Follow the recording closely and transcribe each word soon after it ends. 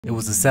It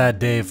was a sad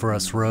day for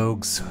us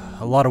rogues.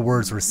 A lot of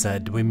words were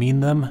said. Do we mean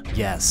them?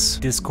 Yes.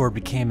 Discord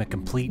became a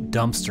complete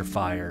dumpster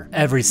fire.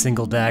 Every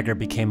single dagger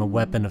became a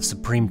weapon of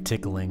supreme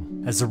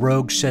tickling. As the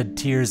rogues shed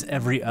tears,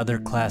 every other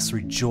class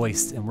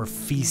rejoiced and were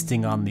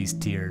feasting on these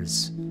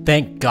tears.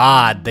 Thank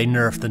God they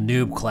nerfed the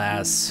noob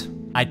class.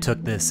 I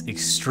took this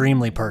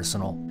extremely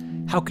personal.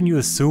 How can you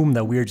assume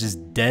that we're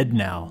just dead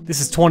now?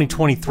 This is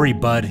 2023,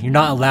 bud. You're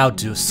not allowed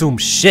to assume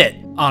shit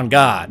on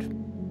God.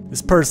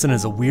 This person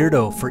is a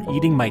weirdo for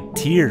eating my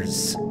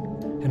tears.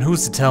 And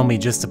who's to tell me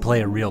just to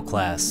play a real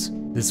class?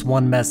 This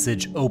one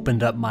message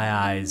opened up my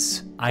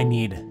eyes. I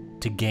need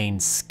to gain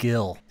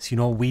skill. So you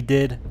know what we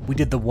did? We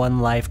did the one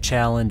life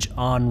challenge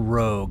on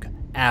Rogue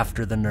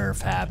after the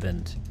nerf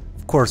happened.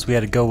 Of course, we had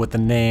to go with the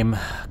name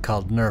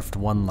called Nerfed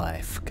One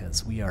Life,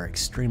 because we are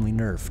extremely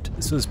nerfed.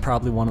 This was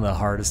probably one of the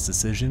hardest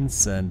decisions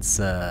since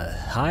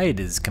Hide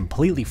is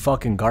completely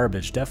fucking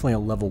garbage, definitely a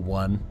level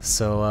 1.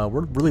 So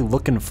we're really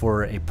looking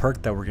for a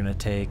perk that we're gonna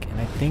take,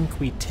 and I think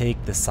we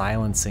take the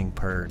silencing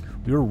perk.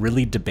 We were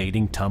really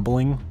debating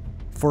tumbling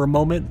for a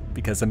moment,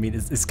 because I mean,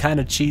 it's kind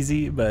of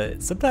cheesy,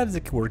 but sometimes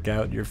it can work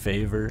out in your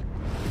favor.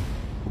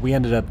 We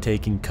ended up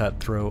taking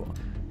Cutthroat,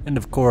 and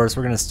of course,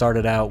 we're gonna start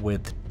it out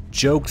with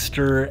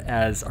Jokester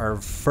as our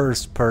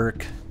first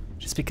perk,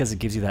 just because it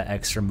gives you that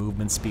extra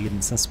movement speed,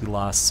 and since we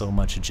lost so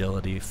much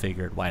agility,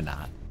 figured why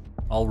not.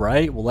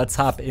 Alright, well let's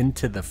hop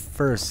into the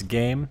first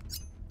game.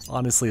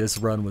 Honestly, this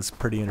run was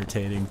pretty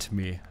entertaining to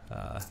me.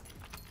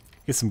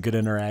 Get some good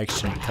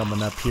interaction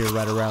coming up here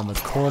right around the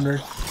corner.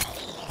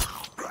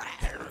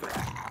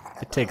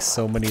 It takes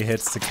so many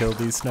hits to kill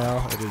these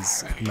now, it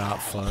is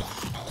not fun.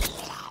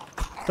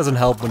 Doesn't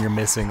help when you're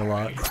missing a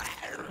lot.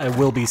 I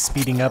will be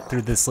speeding up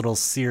through this little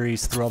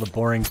series through all the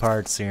boring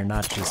parts, so you're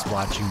not just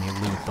watching me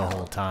loot the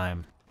whole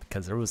time,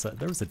 because there was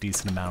a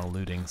decent amount of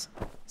lootings.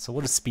 So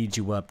we'll just speed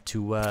you up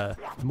to the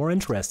more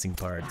interesting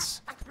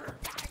parts.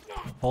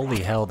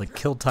 Holy hell, the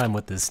kill time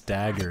with this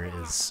dagger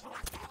is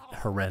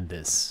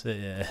horrendous.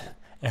 It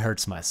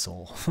hurts my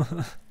soul.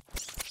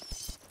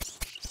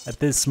 At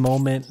this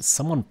moment,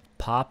 someone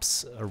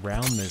pops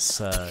around this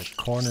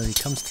corner. He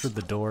comes through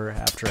the door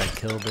after I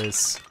kill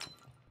this.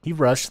 He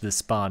rushed this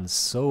spawn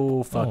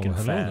so fucking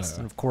fast,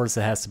 and of course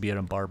it has to be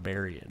a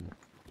barbarian.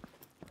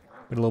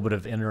 With a little bit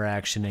of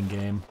interaction in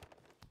game.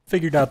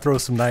 Figured I'd throw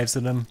some knives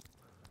at him.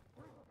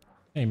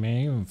 Hey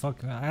man,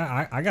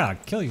 I gotta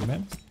kill you,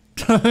 man.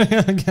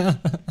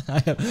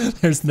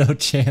 There's no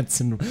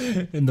chance in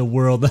the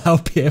world that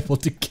I'll be able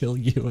to kill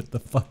you with the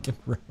fucking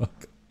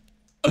rogue.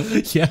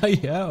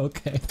 Yeah,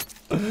 okay.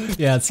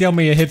 Yeah, see how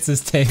many hits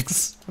this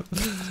takes.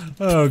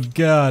 Oh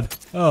god.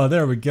 Oh,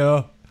 there we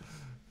go.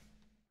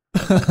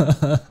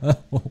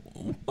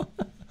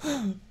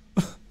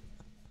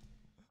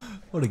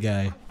 What a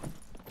guy.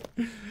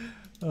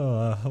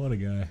 Oh, what a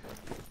guy.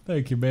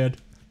 Thank you, man.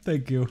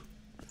 Thank you.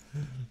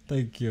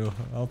 Thank you.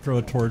 I'll throw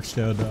a torch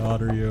down to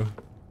honor you.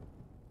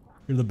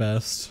 You're the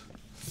best.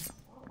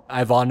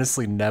 I've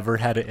honestly never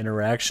had an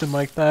interaction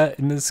like that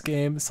in this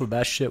game, so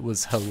that shit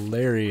was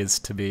hilarious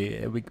to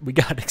me. We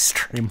got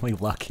extremely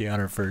lucky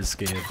on our first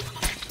game.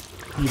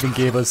 He even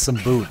gave us some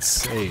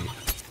boots. Hey.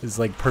 Is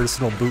like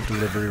personal boot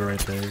delivery right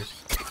there.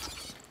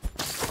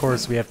 Of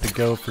course, we have to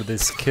go for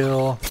this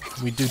kill.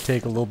 We do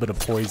take a little bit of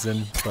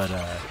poison, but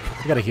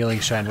we got a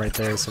healing shine right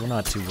there, so we're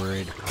not too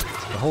worried.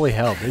 But holy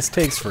hell, this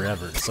takes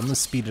forever, so I'm gonna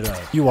speed it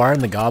up. If you are in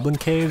the goblin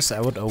caves,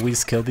 I would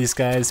always kill these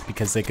guys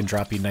because they can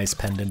drop you nice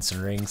pendants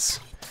and rings.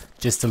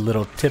 Just a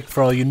little tip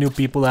for all you new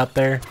people out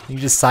there. You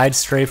just side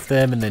strafe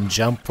them and then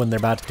jump when they're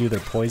about to do their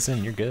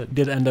poison, you're good.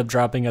 Did end up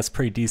dropping us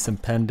pretty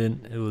decent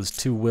pendant. It was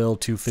 2 will,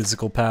 2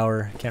 physical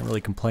power. Can't really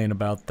complain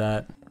about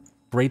that.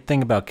 Great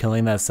thing about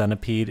killing that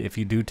centipede, if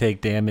you do take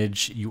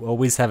damage, you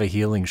always have a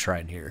healing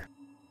shrine here.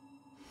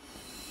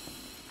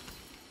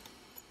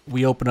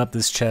 We open up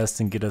this chest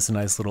and get us a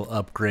nice little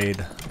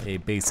upgrade, a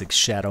basic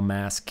shadow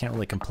mask. Can't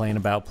really complain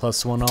about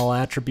 +1 all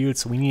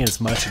attributes. We need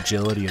as much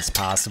agility as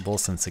possible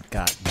since it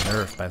got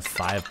nerfed by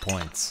 5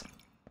 points.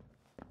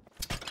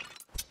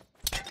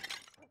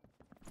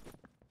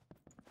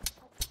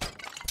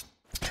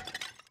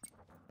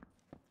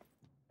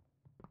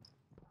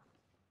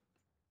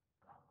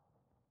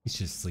 He's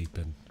just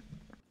sleeping.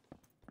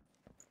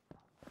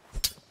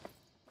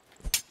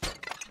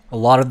 A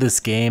lot of this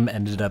game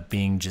ended up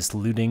being just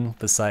looting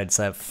besides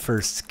that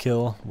first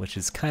kill, which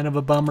is kind of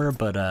a bummer,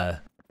 but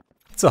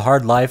it's a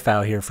hard life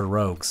out here for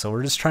rogues, so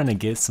we're just trying to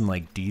get some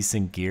like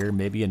decent gear,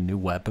 maybe a new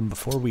weapon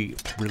before we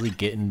really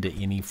get into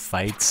any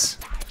fights,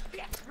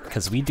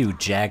 because we do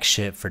jack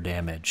shit for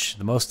damage.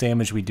 The most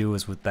damage we do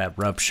is with that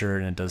rupture,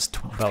 and it does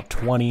about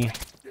 20,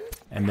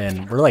 and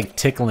then we're like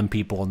tickling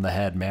people in the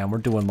head, man. We're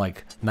doing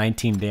like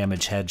 19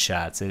 damage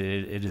headshots.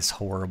 It is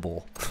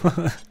horrible.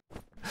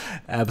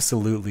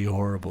 Absolutely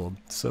horrible.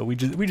 So we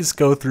just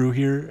go through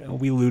here and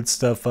we loot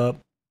stuff up,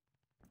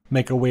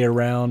 make our way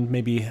around,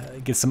 maybe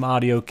get some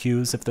audio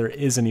cues if there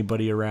is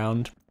anybody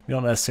around. We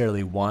don't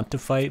necessarily want to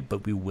fight,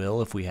 but we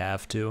will if we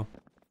have to.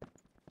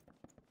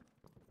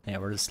 Yeah,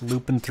 we're just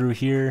looping through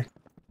here.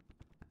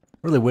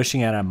 Really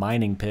wishing I had a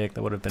mining pick.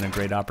 That would have been a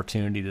great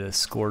opportunity to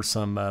score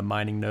some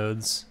mining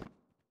nodes.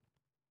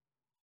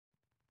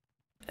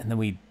 And then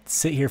we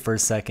sit here for a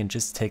second,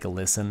 just take a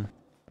listen.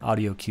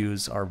 Audio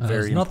cues are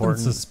very important.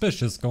 There's nothing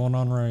suspicious going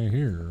on right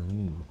here.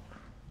 Ooh.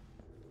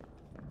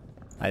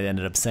 I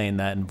ended up saying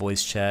that in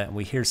voice chat, and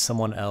we hear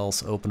someone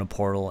else open a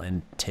portal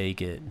and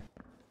take it.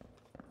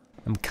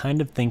 I'm kind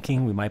of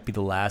thinking we might be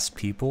the last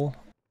people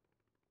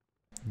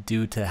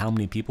due to how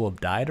many people have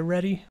died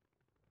already.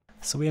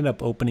 So we end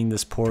up opening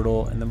this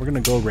portal, and then we're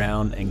gonna go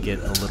around and get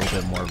a little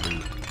bit more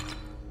loot.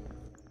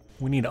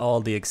 We need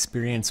all the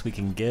experience we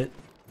can get,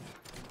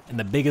 and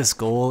the biggest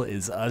goal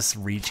is us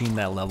reaching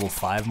that level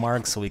 5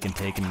 mark so we can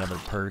take another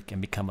perk and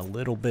become a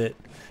little bit,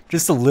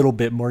 just a little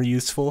bit more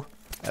useful.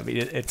 I mean,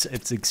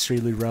 it's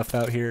extremely rough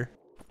out here.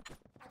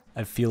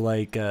 I feel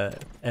like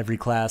every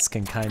class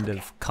can kind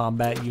of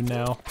combat you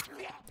now.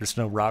 There's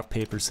no rock,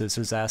 paper,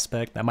 scissors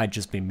aspect. That might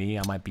just be me.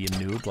 I might be a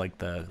noob, like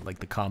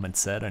the comment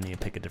said. I need to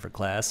pick a different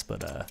class,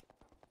 but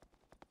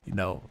you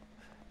know,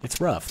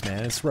 it's rough,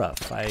 man. It's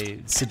rough.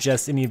 I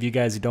suggest any of you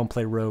guys who don't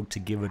play Rogue to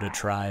give it a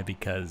try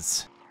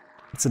because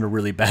it's in a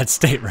really bad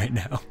state right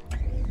now.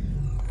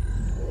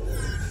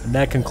 And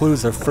that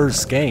concludes our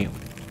first game.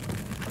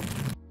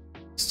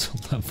 Still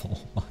level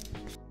 1.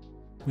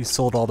 We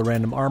sold all the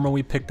random armor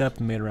we picked up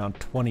and made around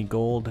 20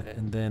 gold,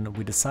 and then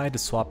we decided to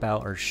swap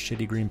out our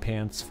shitty green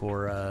pants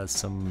for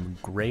some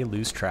gray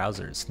loose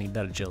trousers. Need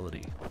that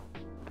agility.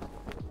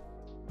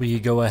 We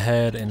go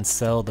ahead and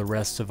sell the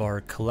rest of our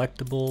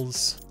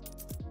collectibles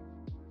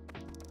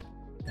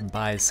and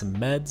buy some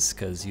meds,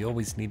 because you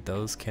always need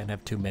those, can't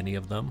have too many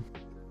of them.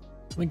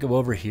 We go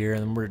over here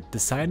and we're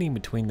deciding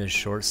between the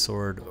short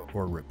sword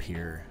or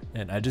rapier.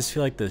 And I just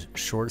feel like the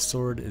short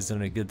sword is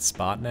in a good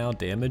spot now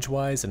damage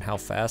wise and how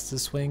fast it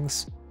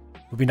swings.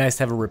 It would be nice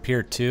to have a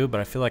rapier too, but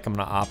I feel like I'm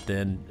gonna opt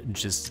in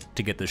just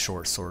to get the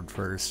short sword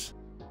first.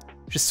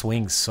 It just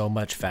swings so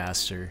much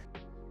faster.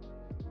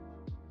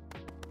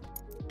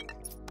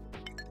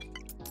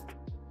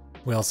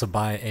 We also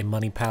buy a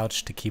money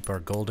pouch to keep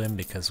our gold in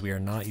because we are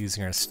not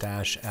using our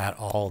stash at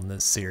all in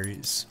this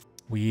series.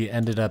 We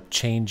ended up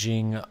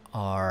changing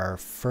our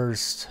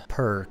first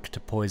perk to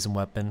poison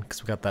weapon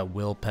because we got that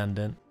will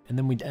pendant. And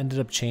then we ended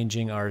up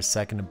changing our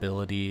second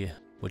ability,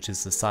 which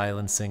is the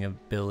silencing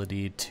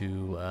ability,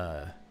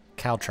 to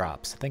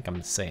caltrops. I think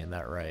I'm saying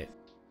that right.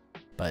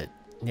 But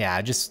yeah,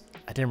 I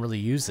didn't really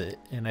use it.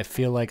 And I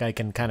feel like I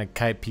can kind of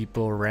kite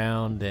people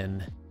around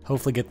and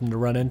hopefully get them to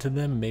run into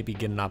them and maybe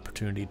get an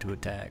opportunity to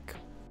attack.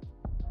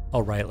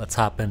 All right, let's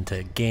hop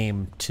into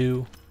game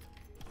 2.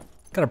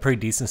 Got a pretty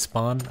decent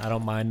spawn. I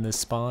don't mind this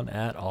spawn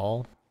at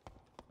all.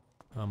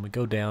 We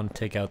go down,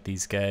 take out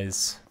these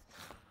guys,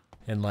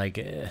 and like,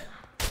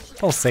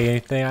 don't say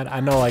anything. I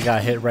know I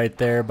got hit right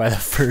there by the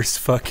first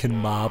fucking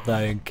mob that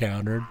I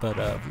encountered,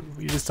 but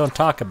we just don't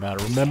talk about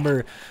it.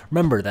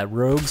 Remember that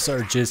rogues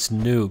are just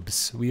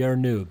noobs. We are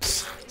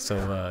noobs.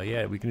 So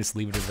yeah, we can just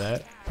leave it at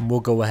that. And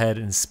we'll go ahead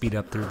and speed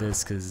up through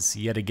this because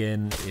yet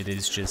again, it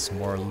is just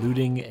more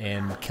looting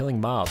and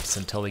killing mobs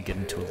until we get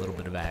into a little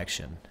bit of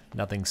action.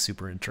 Nothing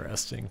super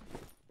interesting.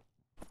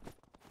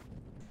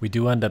 We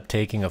do end up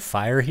taking a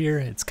fire here.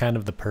 It's kind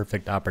of the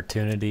perfect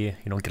opportunity.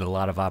 You don't get a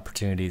lot of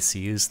opportunities to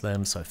use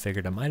them, so I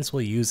figured I might as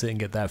well use it and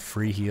get that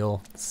free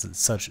heal. It's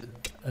such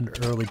an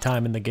early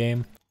time in the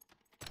game.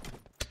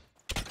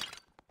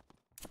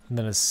 And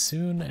then as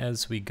soon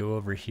as we go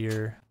over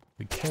here,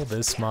 we kill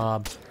this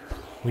mob,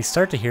 we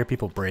start to hear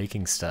people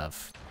breaking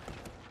stuff.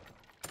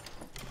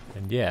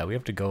 And yeah, we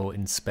have to go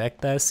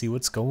inspect that, see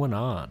what's going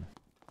on.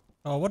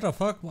 Oh, what the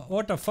fuck?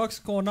 What the fuck's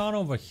going on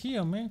over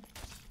here, man?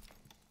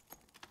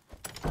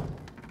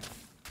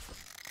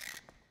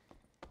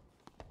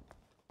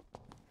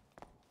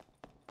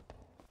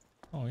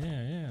 Oh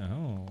yeah,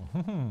 oh,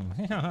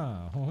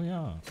 yeah, oh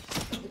yeah.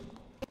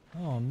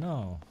 Oh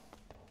no.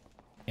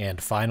 And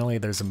finally,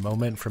 there's a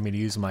moment for me to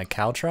use my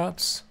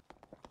caltrops,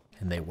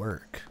 and they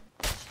work.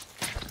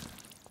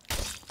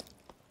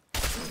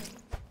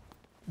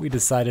 We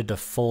decided to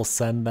full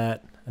send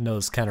that. I know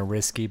it's kind of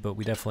risky, but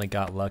we definitely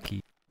got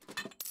lucky.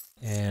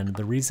 And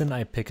the reason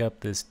I pick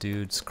up this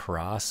dude's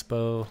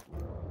crossbow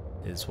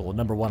is, well,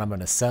 number one, I'm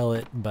gonna sell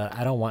it, but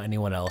I don't want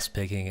anyone else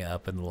picking it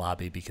up in the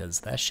lobby because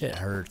that shit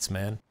hurts,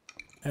 man.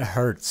 It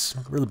hurts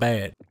really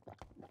bad.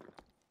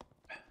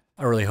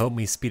 I really hope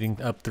me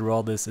speeding up through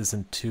all this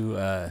isn't too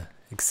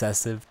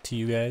excessive to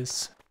you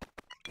guys.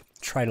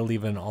 Try to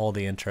leave in all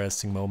the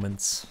interesting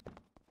moments.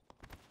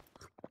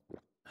 But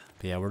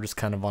yeah, we're just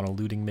kind of on a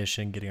looting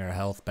mission, getting our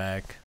health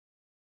back.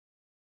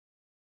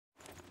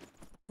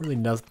 Really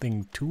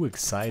nothing too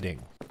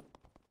exciting.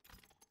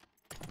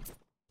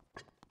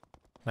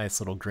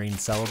 Nice little green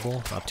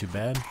sellable, not too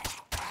bad.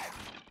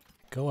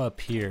 Go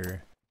up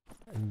here,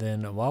 and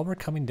then while we're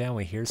coming down,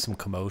 we hear some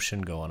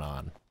commotion going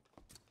on.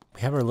 We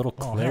have our little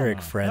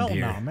cleric friend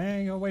here. Hell no,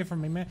 man, get away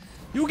from me, man.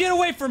 You get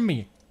away from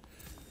me!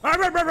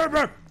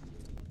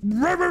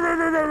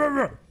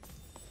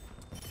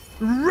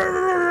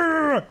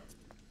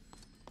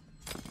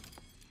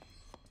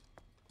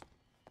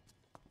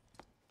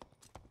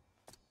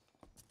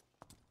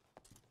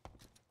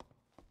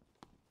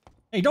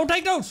 Hey, don't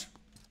take those!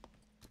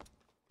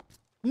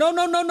 No,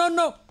 no, no, no,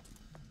 no!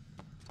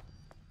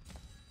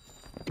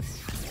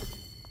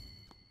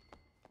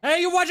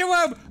 Hey, you watch your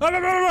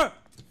web!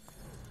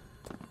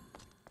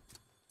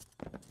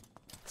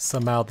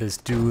 Somehow this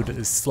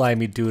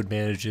slimy dude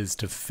manages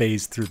to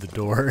phase through the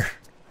door.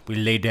 We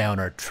lay down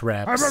our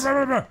traps.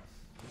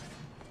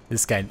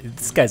 This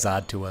guy's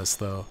odd to us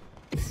though.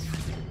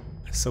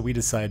 So we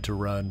decide to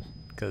run,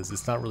 because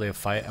it's not really a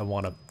fight I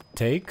want to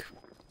take.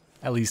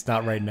 At least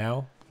not right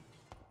now.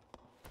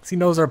 'Cause he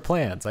knows our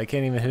plans. I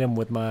can't even hit him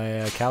with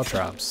my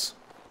caltrops.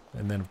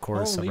 And then of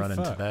course I run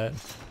into that.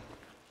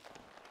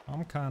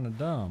 I'm kinda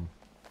dumb.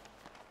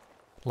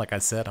 Like I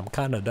said, I'm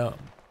kinda dumb.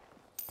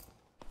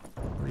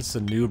 We're just a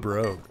noob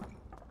rogue.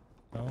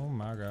 Oh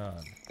my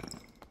god.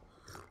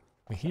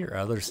 We hear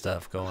other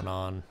stuff going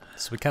on,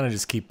 so we kind of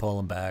just keep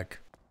pulling back.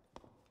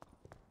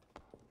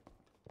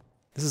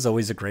 This is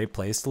always a great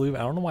place to loot. I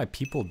don't know why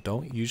people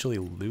don't usually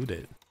loot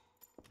it.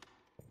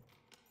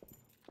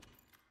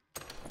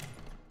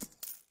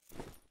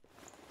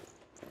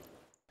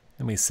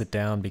 Then we sit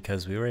down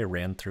because we already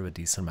ran through a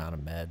decent amount of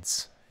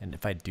meds. And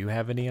if I do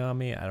have any on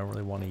me, I don't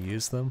really want to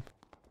use them.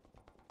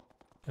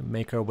 And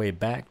make our way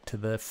back to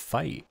the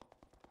fight.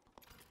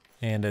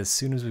 And as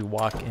soon as we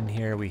walk in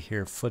here, we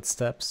hear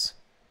footsteps.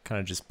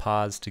 Kind of just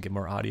pause to get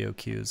more audio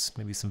cues,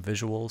 maybe some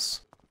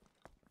visuals.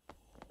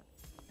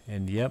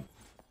 And yep,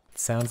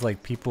 sounds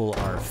like people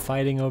are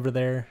fighting over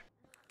there.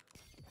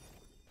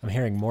 I'm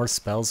hearing more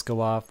spells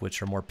go off,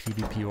 which are more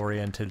PvP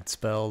oriented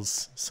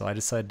spells, so I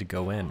decided to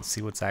go in,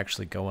 see what's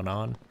actually going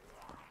on.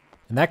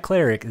 And that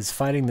cleric is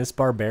fighting this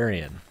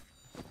barbarian.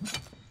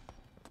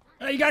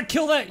 Hey, you gotta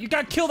kill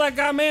that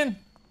guy, man!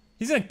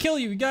 He's gonna kill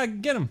you, you gotta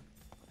get him!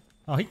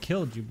 Oh, he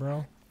killed you,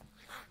 bro.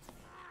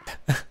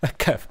 That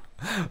guy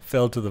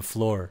fell to the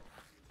floor.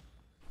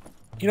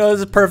 You know, this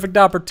is a perfect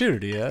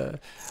opportunity. Like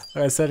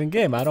I said in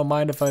game, I don't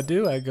mind if I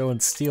do. I go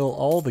and steal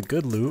all the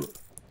good loot.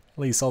 At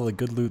least all the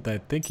good loot that I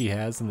think he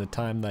has in the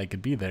time that I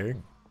could be there.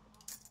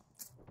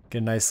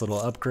 Get nice little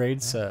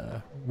upgrades,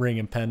 ring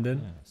and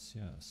pendant. Yes,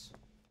 yes.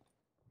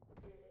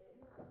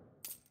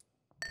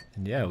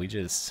 And yeah, we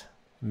just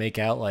make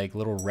out like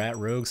little rat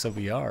rogues that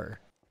we are.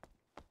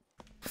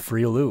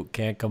 Free loot,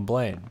 can't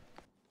complain.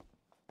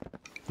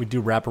 We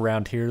do wrap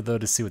around here though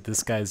to see what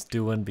this guy's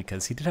doing,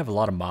 because he did have a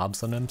lot of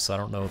mobs on him, so I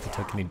don't know if he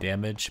took any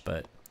damage,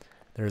 but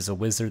there's a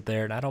wizard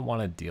there and I don't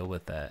want to deal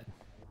with that.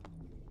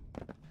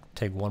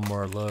 Take one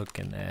more look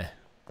and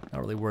not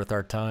really worth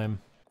our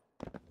time.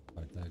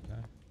 Fuck that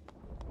guy.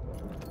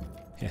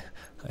 Yeah,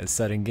 I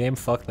said in game,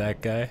 fuck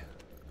that guy.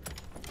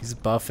 He's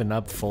buffing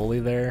up fully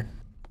there.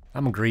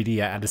 I'm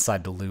greedy, I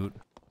decide to loot.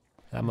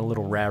 I'm a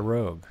little rat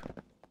rogue.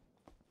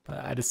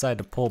 But I decide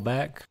to pull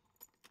back.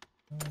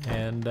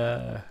 And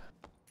you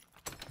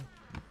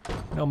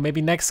know,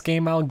 maybe next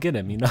game I'll get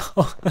him, you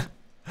know?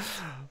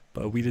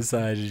 But we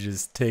decided to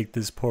just take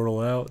this portal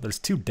out. There's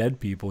 2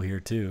 dead people here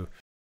too.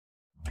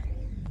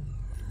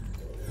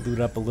 Loot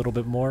up a little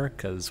bit more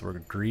because we're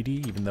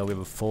greedy, even though we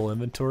have a full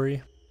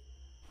inventory.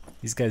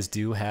 These guys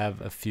do have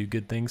a few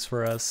good things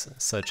for us,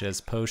 such as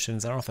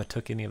potions. I don't know if I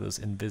took any of those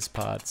invis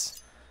pots.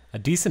 A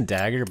decent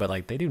dagger, but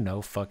like they do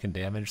no fucking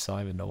damage, so I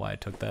don't even know why I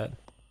took that.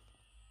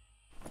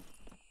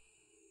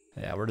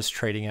 Yeah, we're just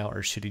trading out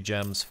our shitty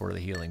gems for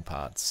the healing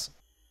pots.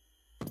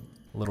 A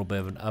little bit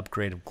of an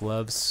upgrade of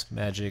gloves,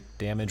 magic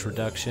damage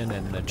reduction,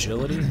 and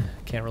agility.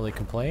 Can't really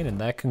complain, and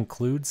that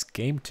concludes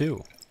game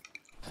 2.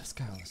 This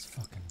guy was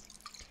fucking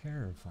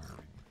terrifying.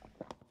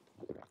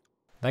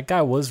 That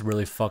guy was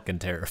really fucking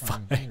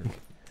terrifying.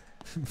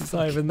 It's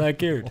not even that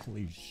geared.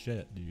 Holy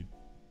shit, dude.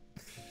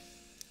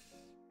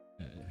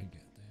 Yeah, I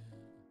get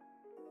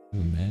that.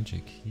 Ooh,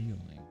 magic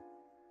healing.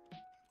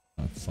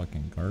 A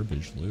fucking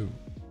garbage loot.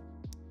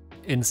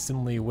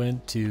 Instantly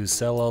went to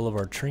sell all of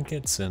our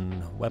trinkets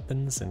and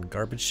weapons and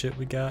garbage shit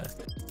we got.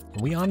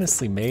 And we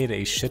honestly made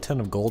a shit ton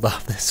of gold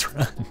off this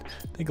run.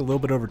 I think a little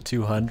bit over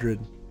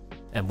 200.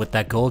 And with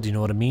that gold, you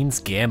know what it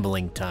means?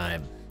 Gambling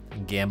time.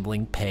 And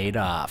gambling paid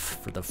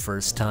off for the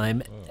first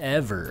time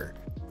ever.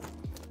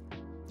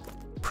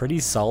 Pretty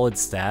solid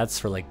stats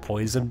for like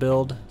poison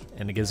build,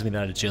 and it gives me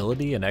that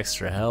agility and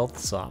extra health,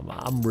 so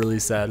I'm really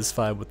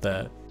satisfied with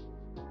that.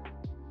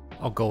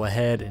 I'll go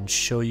ahead and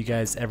show you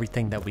guys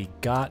everything that we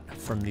got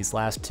from these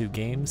last 2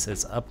 games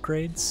as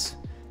upgrades.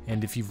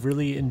 And if you've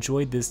really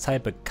enjoyed this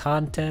type of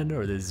content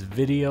or this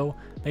video,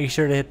 make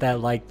sure to hit that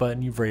like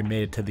button. You've already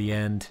made it to the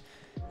end.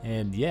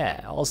 And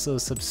yeah, also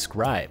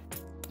subscribe.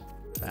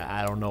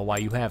 I don't know why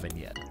you haven't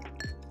yet.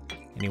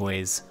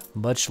 Anyways,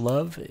 much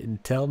love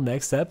until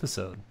next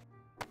episode.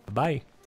 Bye.